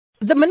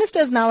The minister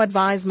has now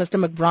advised Mr.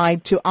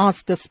 McBride to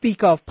ask the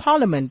Speaker of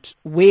Parliament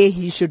where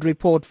he should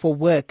report for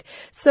work.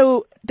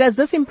 So does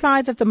this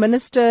imply that the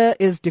minister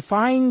is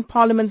defying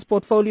Parliament's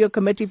Portfolio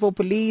Committee for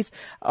Police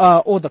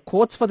or the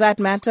courts for that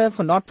matter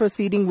for not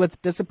proceeding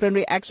with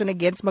disciplinary action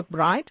against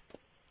McBride?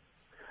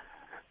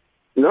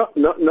 No,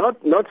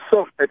 not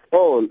so at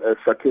all,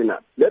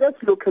 Sakina. Let us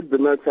look at the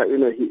matter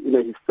in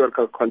a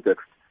historical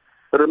context.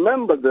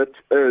 Remember that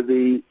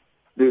the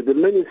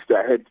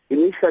minister had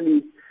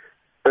initially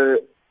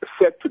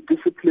set to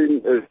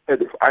discipline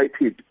head of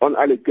IPID on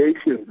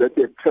allegations that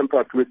he had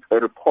tampered with a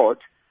report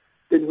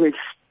in which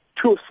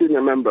two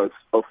senior members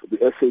of the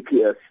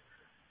SAPS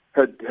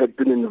had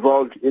been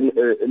involved in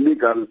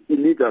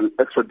illegal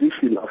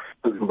extradition of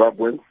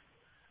Zimbabweans,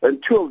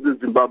 and two of the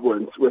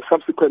Zimbabweans were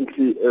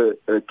subsequently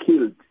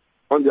killed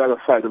on the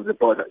other side of the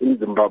border in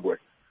Zimbabwe.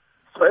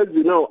 So as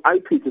you know,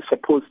 IPID is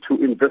supposed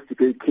to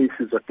investigate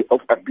cases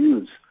of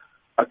abuse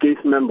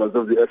against members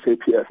of the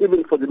SAPS.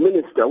 Even for the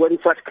minister,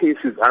 when such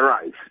cases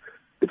arise,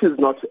 it is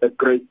not a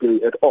great day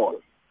at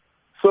all.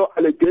 So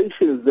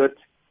allegations that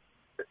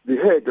the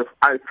head of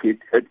IPID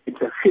had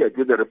interfered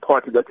with the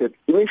report that had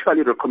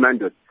initially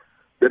recommended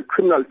that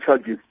criminal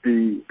charges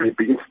be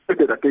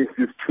instituted against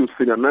these two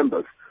senior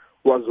members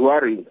was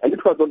worrying, and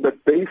it was on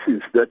that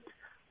basis that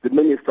the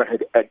minister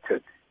had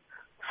acted.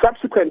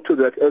 Subsequent to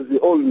that, as we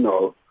all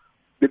know,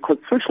 the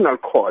Constitutional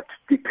Court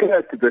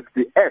declared that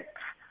the act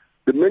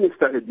the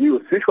minister had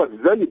used, which was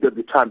valid at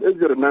the time. As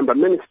you remember,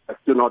 ministers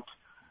do not,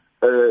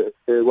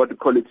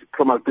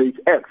 promulgate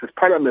acts. It's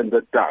Parliament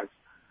that does.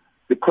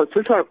 The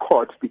Constitutional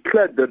Court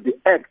declared that the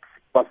act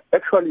was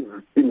actually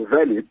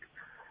invalid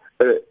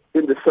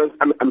in the sense,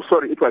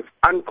 it was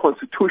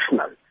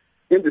unconstitutional,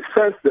 in the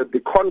sense that the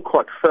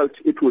Court felt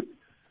it would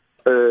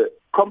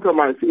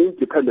compromise the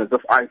independence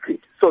of IPID.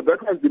 So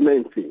that was the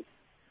main thing.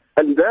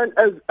 And then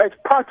as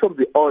part of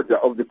the order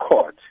of the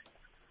court,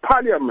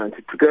 Parliament,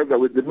 together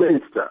with the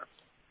minister,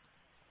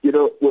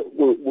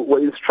 were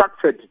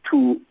instructed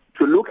to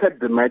look at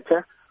the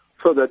matter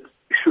so that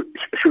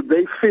should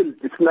they feel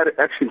disciplinary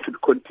action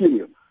should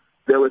continue,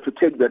 they were to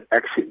take that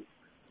action.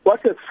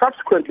 What has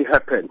subsequently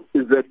happened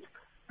is that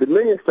the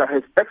minister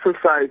has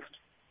exercised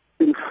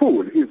in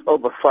full his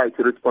oversight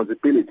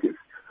responsibilities.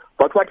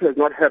 But what has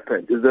not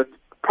happened is that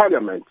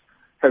Parliament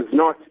has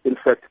not, in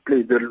fact,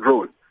 played the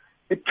role.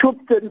 It took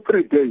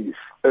 33 days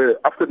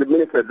after the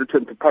minister had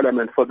returned to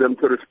Parliament for them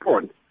to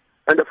respond.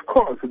 And of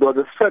course, there was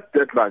a set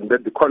deadline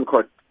that the Court,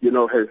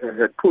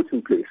 had put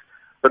in place.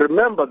 But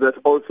remember that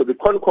also the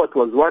Court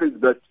was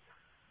worried that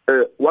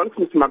once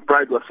Mr.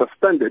 McBride was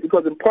suspended, it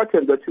was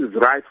important that his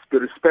rights be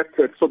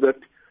respected so that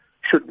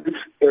should this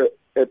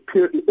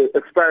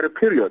expiry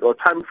period or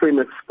time frame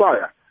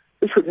expire,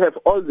 he should have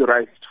all the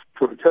rights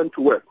to return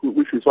to work,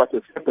 which is what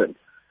has happened.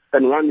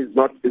 And one is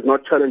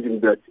not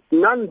challenging that.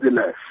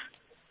 Nonetheless,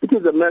 it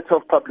is a matter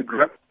of public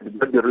record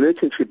that the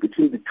relationship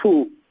between the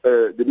two,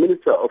 the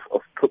Minister of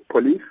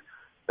Police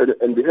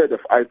and the head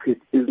of IPID,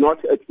 is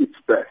not at its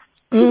best,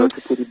 to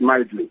put it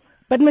mildly.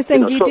 But Mr.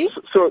 Ngidi,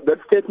 so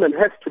that statement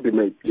has to be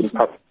made in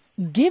public.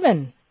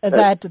 Given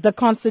that the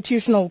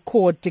Constitutional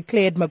Court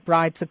declared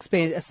McBride's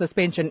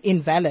suspension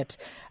invalid,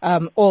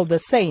 all the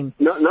same,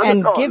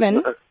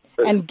 given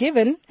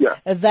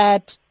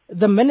that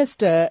the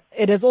minister,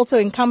 it is also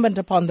incumbent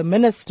upon the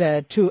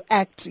minister to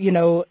act,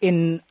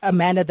 in a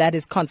manner that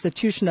is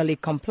constitutionally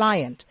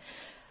compliant.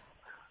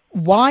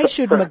 Why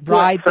should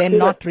McBride then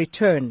not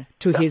return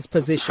to his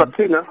position?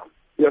 Sakina,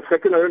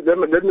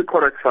 let me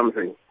correct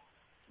something.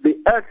 The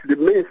act the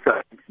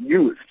minister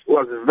used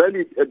was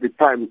valid at the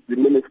time the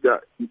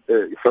minister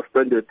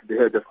suspended the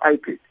head of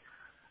IPID.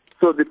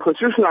 So the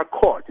Constitutional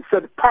Court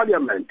said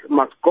Parliament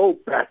must go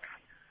back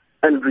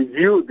and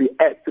review the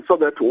act so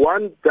that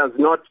one does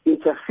not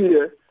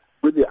interfere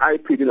with the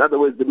IPID. In other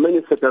words, the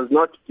minister does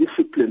not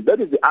discipline.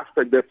 That is the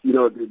aspect that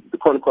the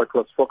Court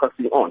was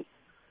focusing on.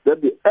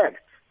 That the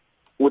act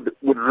would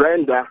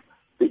render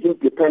the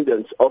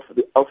independence of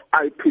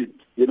IPID,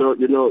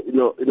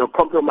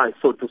 compromised,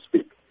 so to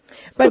speak.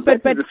 But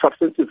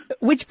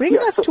which brings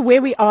us to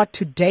where we are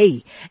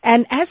today.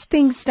 And as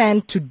things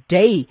stand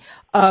today,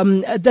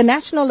 the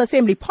National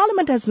Assembly,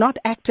 Parliament has not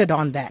acted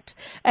on that.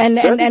 And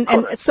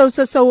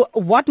so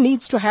what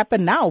needs to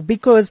happen now?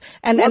 Because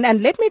and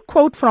let me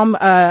quote from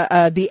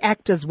the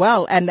Act as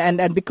well.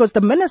 And because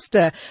the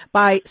minister,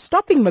 by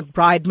stopping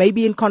McBride, may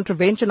be in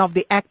contravention of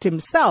the Act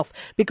himself,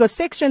 because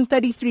Section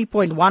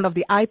 33.1 of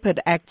the IPID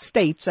Act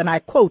states, and I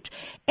quote,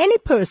 "Any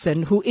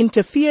person who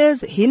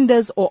interferes,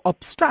 hinders, or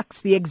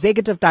obstructs the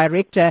executive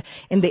director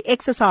in the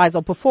exercise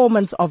or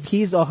performance of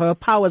his or her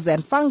powers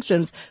and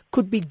functions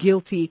could be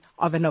guilty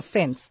of an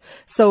offence."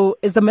 So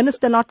is the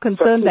minister not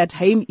concerned that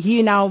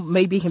he now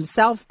maybe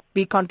himself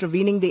be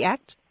contravening the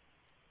Act?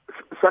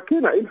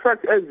 Sakina, in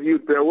fact, as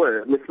you are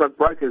aware, Mr.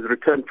 McBride has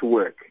returned to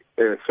work.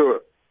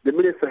 So the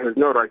minister has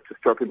no right to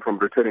stop him from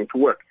returning to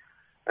work.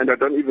 And I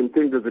don't even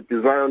think there's a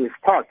desire on his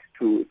part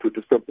to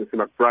stop Mr.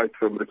 McBride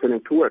from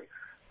returning to work.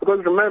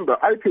 Because remember,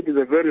 IPID is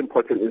a very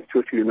important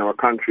institution in our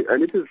country,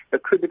 and it is a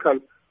critical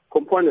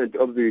component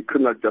of the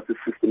criminal justice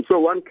system. So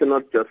one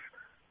cannot just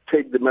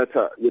take the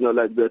matter,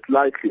 like that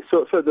lightly.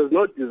 So there's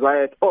no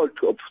desire at all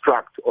to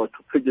obstruct or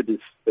to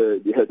prejudice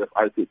the head of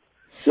IPID.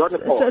 Not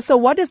at all. So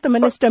what does the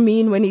minister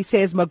mean when he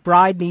says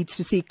McBride needs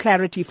to seek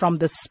clarity from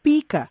the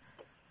speaker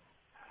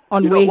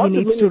on where he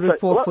needs to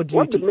report for duty?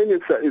 What the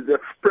minister is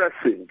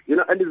expressing,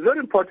 and it's very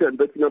important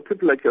that,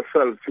 people like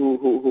yourselves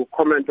who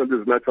comment on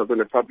these matters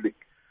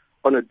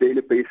on a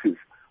daily basis,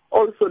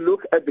 also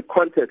look at the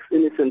context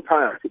in its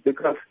entirety,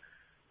 because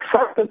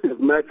substantive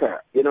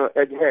matter,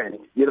 at hand,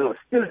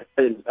 still,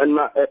 and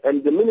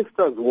the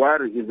minister's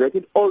worry is that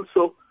it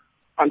also,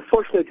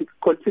 unfortunately,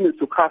 continues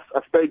to cast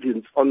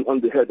aspersions on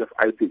the head of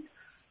IPID.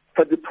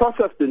 Had the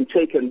process been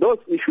taken, those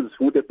issues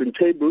would have been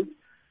tabled,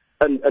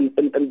 and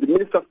the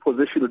minister's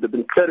position would have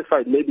been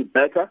clarified maybe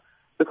better,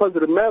 because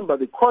remember,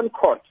 the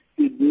Concord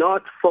did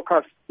not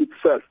focus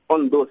itself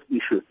on those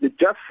issues. It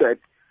just said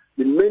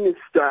the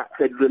minister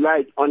had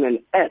relied on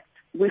an act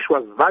which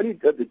was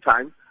valid at the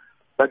time,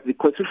 but the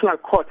Constitutional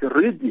Court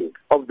reading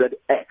of that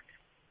act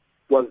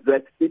was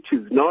that it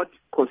is not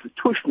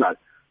constitutional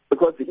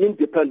because the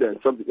independence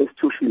of the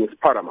institution is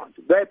paramount.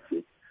 That's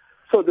it.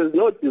 So there's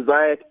no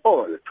desire at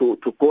all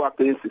to go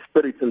against the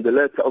spirit and the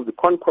letter of the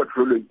Concord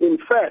ruling. In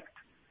fact,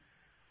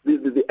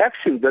 the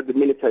action that the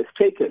minister has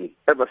taken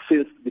ever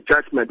since the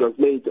judgment was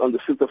made on the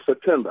 6th of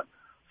September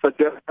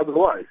suggests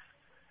otherwise.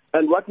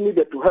 And what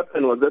needed to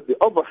happen was that the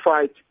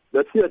oversight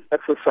that he had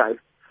exercised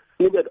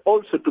needed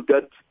also to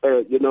get,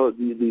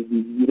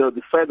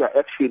 the further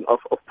action of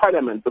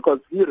Parliament, because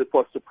he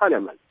reports to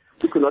Parliament.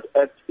 He could not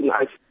act in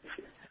isolation.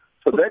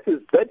 So that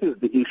is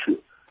the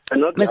issue.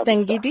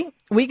 Mr. Ngidi,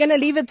 we're going to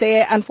leave it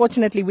there.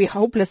 Unfortunately, we're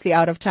hopelessly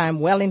out of time,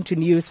 well into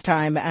news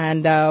time,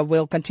 and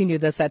we'll continue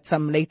this at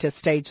some later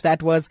stage.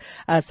 That was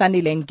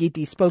Sandile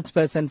Ngidi,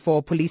 spokesperson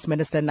for Police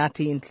Minister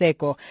Nathi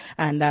Nhleko,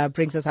 and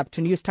brings us up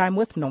to news time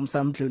with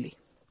Nomsa Mdluli.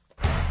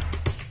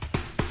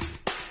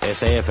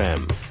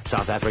 SAfm,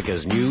 South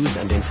Africa's news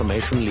and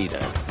information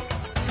leader.